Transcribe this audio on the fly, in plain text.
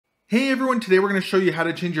Hey everyone, today we're going to show you how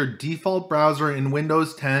to change your default browser in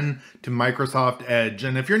Windows 10 to Microsoft Edge.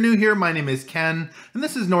 And if you're new here, my name is Ken, and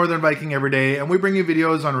this is Northern Viking Everyday, and we bring you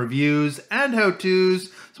videos on reviews and how-tos,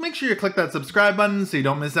 so make sure you click that subscribe button so you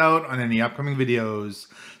don't miss out on any upcoming videos.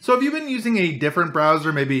 So if you've been using a different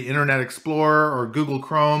browser, maybe Internet Explorer or Google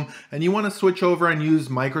Chrome, and you want to switch over and use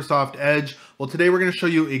Microsoft Edge, well today we're going to show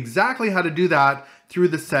you exactly how to do that through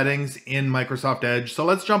the settings in Microsoft Edge. So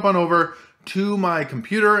let's jump on over to my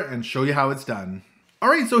computer and show you how it's done. All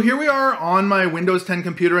right, so here we are on my Windows 10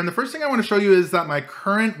 computer, and the first thing I want to show you is that my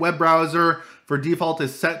current web browser for default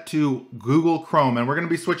is set to Google Chrome, and we're going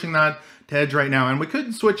to be switching that to Edge right now. And we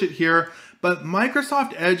could switch it here, but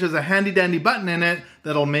Microsoft Edge has a handy dandy button in it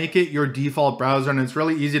that'll make it your default browser, and it's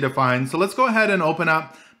really easy to find. So let's go ahead and open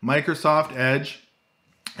up Microsoft Edge.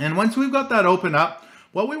 And once we've got that open up,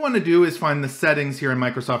 what we want to do is find the settings here in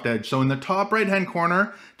Microsoft Edge. So in the top right hand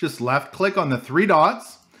corner, just left click on the three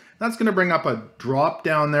dots. That's going to bring up a drop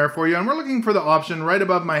down there for you. And we're looking for the option right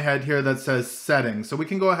above my head here that says settings. So we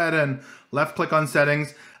can go ahead and left click on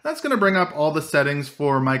settings. That's going to bring up all the settings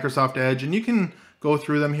for Microsoft Edge, and you can go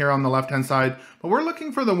through them here on the left hand side. But we're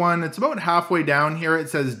looking for the one, it's about halfway down here. It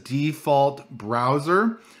says default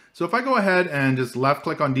browser. So if I go ahead and just left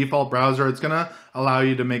click on default browser, it's going to allow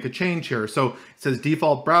you to make a change here. So it says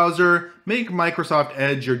default browser, make Microsoft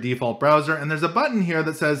Edge your default browser. And there's a button here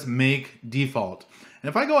that says make default. And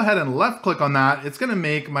if I go ahead and left click on that, it's going to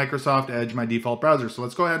make Microsoft Edge my default browser. So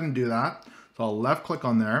let's go ahead and do that. So I'll left click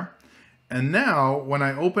on there. And now when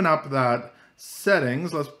I open up that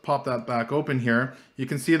settings, let's pop that back open here. You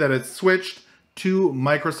can see that it's switched to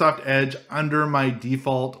Microsoft Edge under my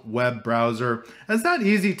default web browser. And it's that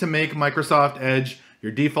easy to make Microsoft Edge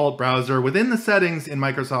your default browser within the settings in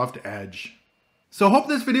Microsoft Edge. So I hope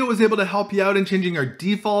this video was able to help you out in changing your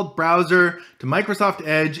default browser to Microsoft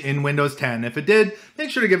Edge in Windows 10. If it did, make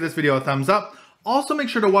sure to give this video a thumbs up. Also make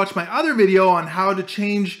sure to watch my other video on how to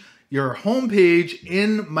change your home page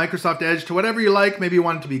in Microsoft Edge to whatever you like. Maybe you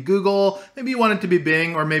want it to be Google, maybe you want it to be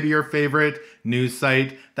Bing, or maybe your favorite news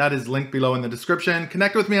site. That is linked below in the description.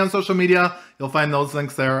 Connect with me on social media. You'll find those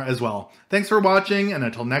links there as well. Thanks for watching, and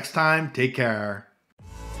until next time, take care.